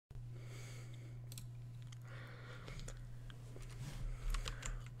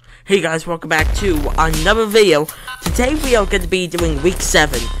Hey guys, welcome back to another video. Today we are going to be doing week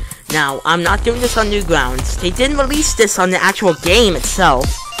 7. Now, I'm not doing this on Newgrounds. They didn't release this on the actual game itself,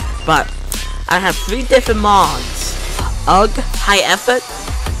 but I have 3 different mods. UG, high effort,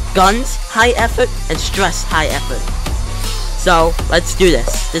 guns, high effort, and stress, high effort. So, let's do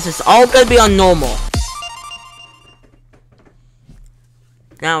this. This is all going to be on normal.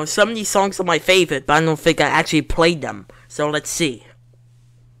 Now, some of these songs are my favorite, but I don't think I actually played them. So, let's see.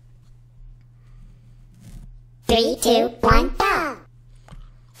 3, 2, 1, go!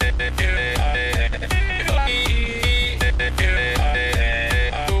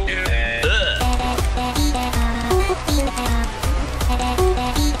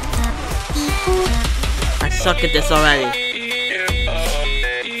 I suck at this already.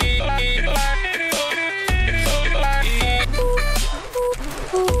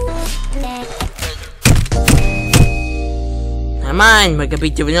 Come on, we're gonna be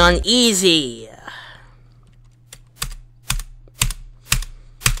doing it on easy.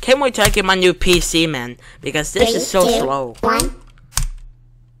 Can't wait till I get my new PC, man, because this is so slow. 1.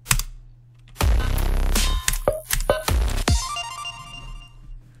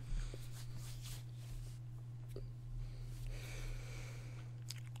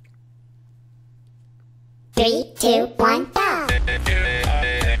 Three, 2, 1, go!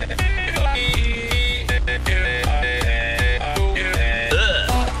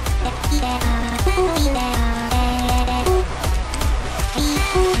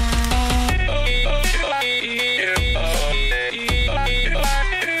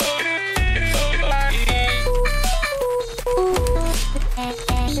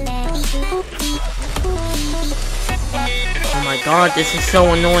 Oh my god, this is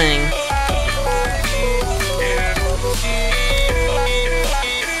so annoying.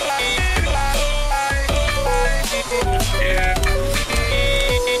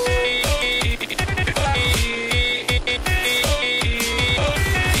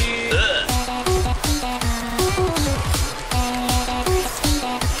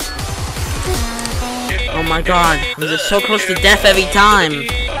 Oh my god, I'm just so close to death every time.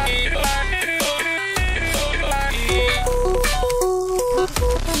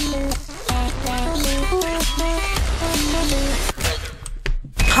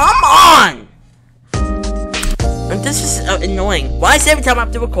 Come on! And this is annoying. Why is every time I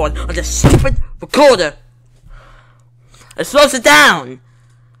have to record on this stupid recorder? It slows it down.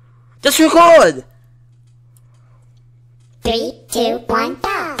 Just record. 3, 2, 1,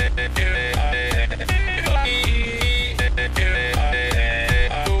 go!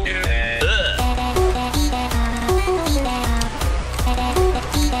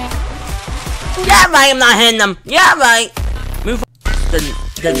 Yeah, right, I'm not hitting them. Yeah, right. Move on.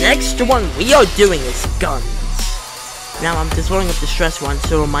 The next one we are doing is guns. Now I'm just rolling up the stress one,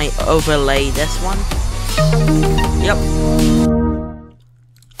 so I might overlay this one. Yep.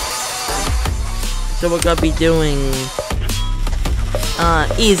 So we're gonna be doing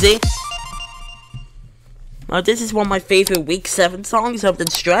easy. This is one of my favorite week 7 songs other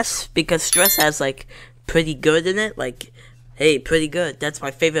than stress, because stress has like pretty good in it. Like, hey, pretty good. That's my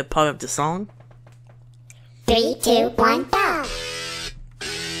favorite part of the song. 3, 2, 1, go!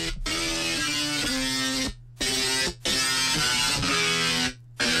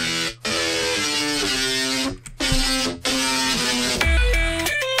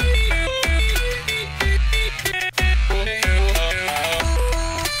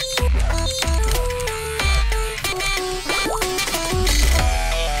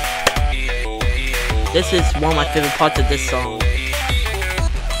 This is one of my favorite parts of this song.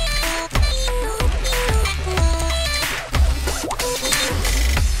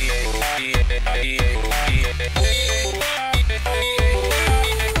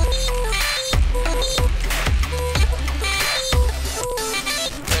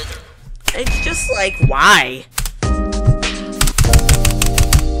 It's just like, why? I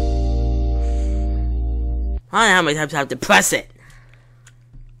don't know how many times I have to press it.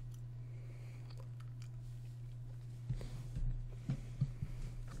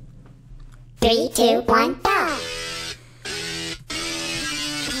 Three, 2, 1, go!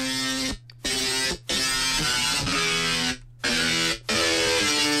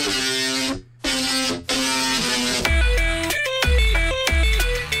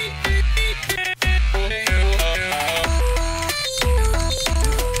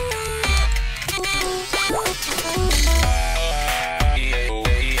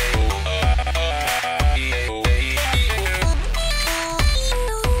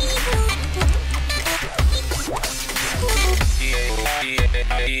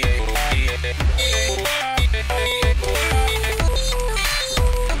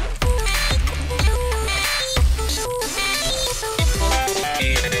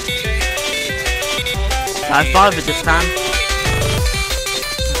 I thought of it this time.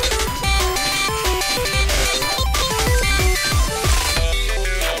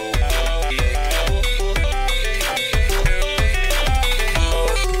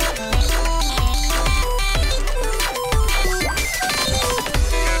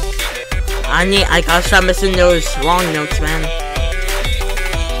 I gotta stop missing those long notes, man.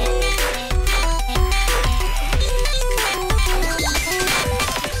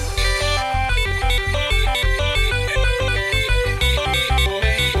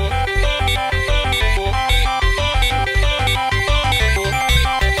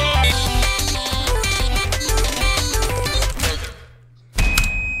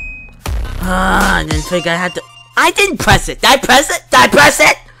 I didn't think I had to. I didn't press it. Did I press it? Did I press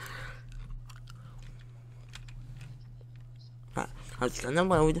it? I'm just gonna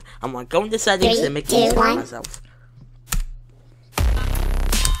load. I'm gonna go into settings and make it easy for myself.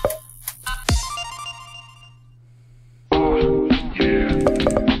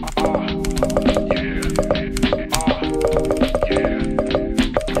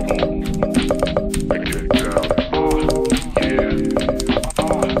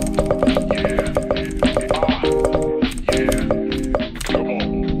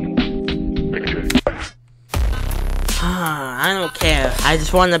 I don't care. I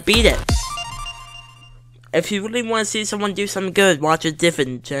just want to beat it. If you really want to see someone do something good, watch a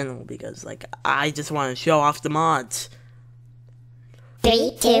different channel, because, like, I just want to show off the mods.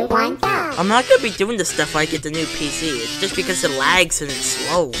 3, 2, 1, go! I'm not gonna be doing this stuff when I get the new PC. It's just because it lags and it's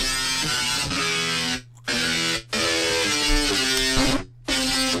slow.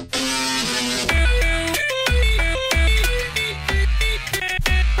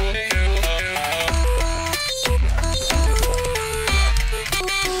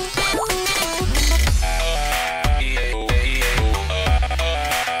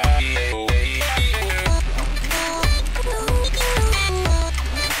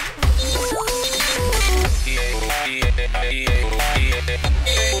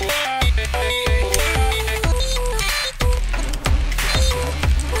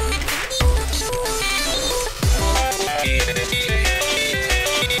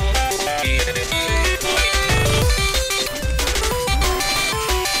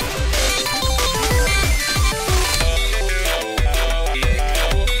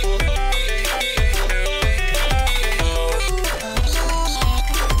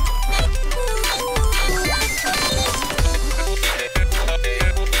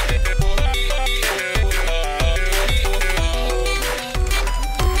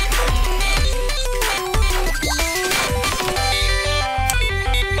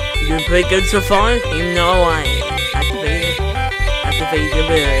 Doing pretty good so far, even though I activated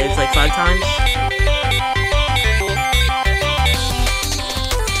it, it's like 5 times.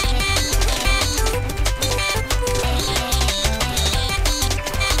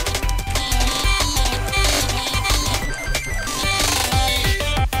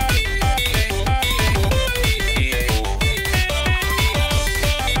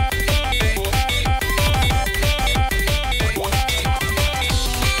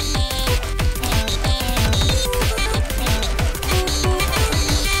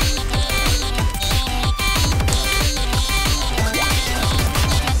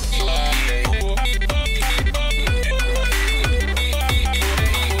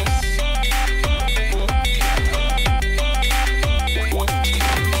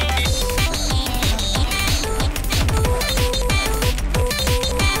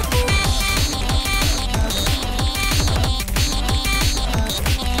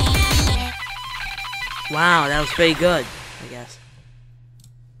 Wow, that was pretty good, I guess.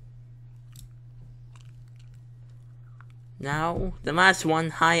 Now, the last one,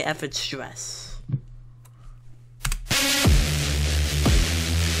 high effort stress.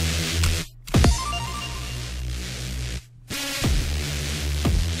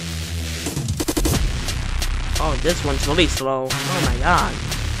 Oh, this one's really slow. Oh my god.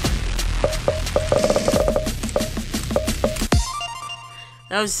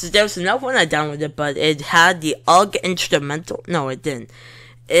 There was another one I downloaded, but it had the UGG instrumental. No, it didn't.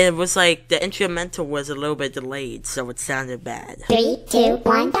 It was like the instrumental was a little bit delayed, so it sounded bad. 3, 2,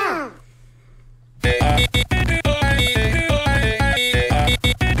 1, go!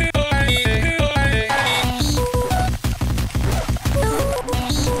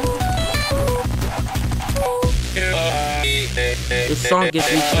 This song gives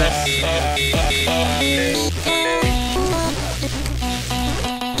me stress.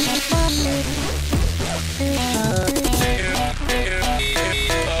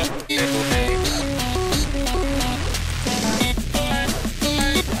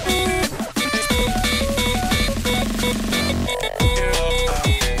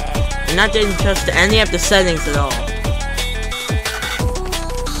 I'm not doing just any of the settings at all.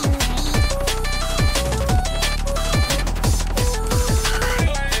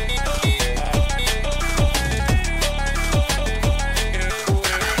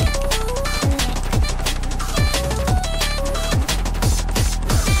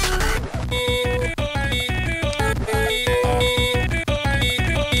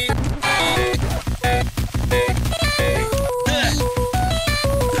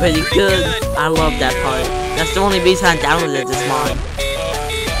 Pretty good. I love that part. That's the only reason I downloaded this mod.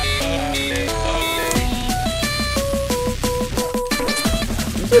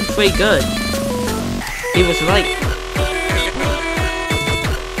 You did pretty good. He was right.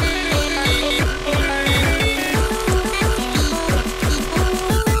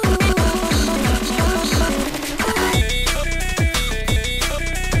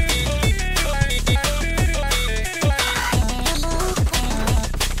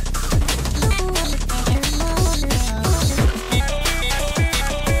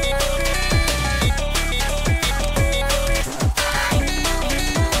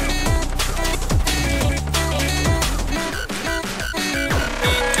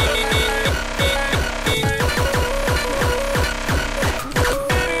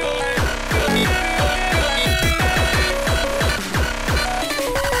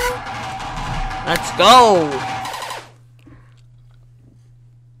 Let's go!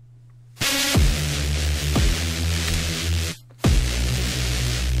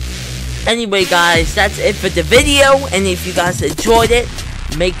 Anyway guys, that's it for the video, and if you guys enjoyed it,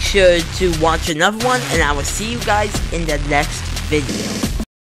 make sure to watch another one, and I will see you guys in the next video.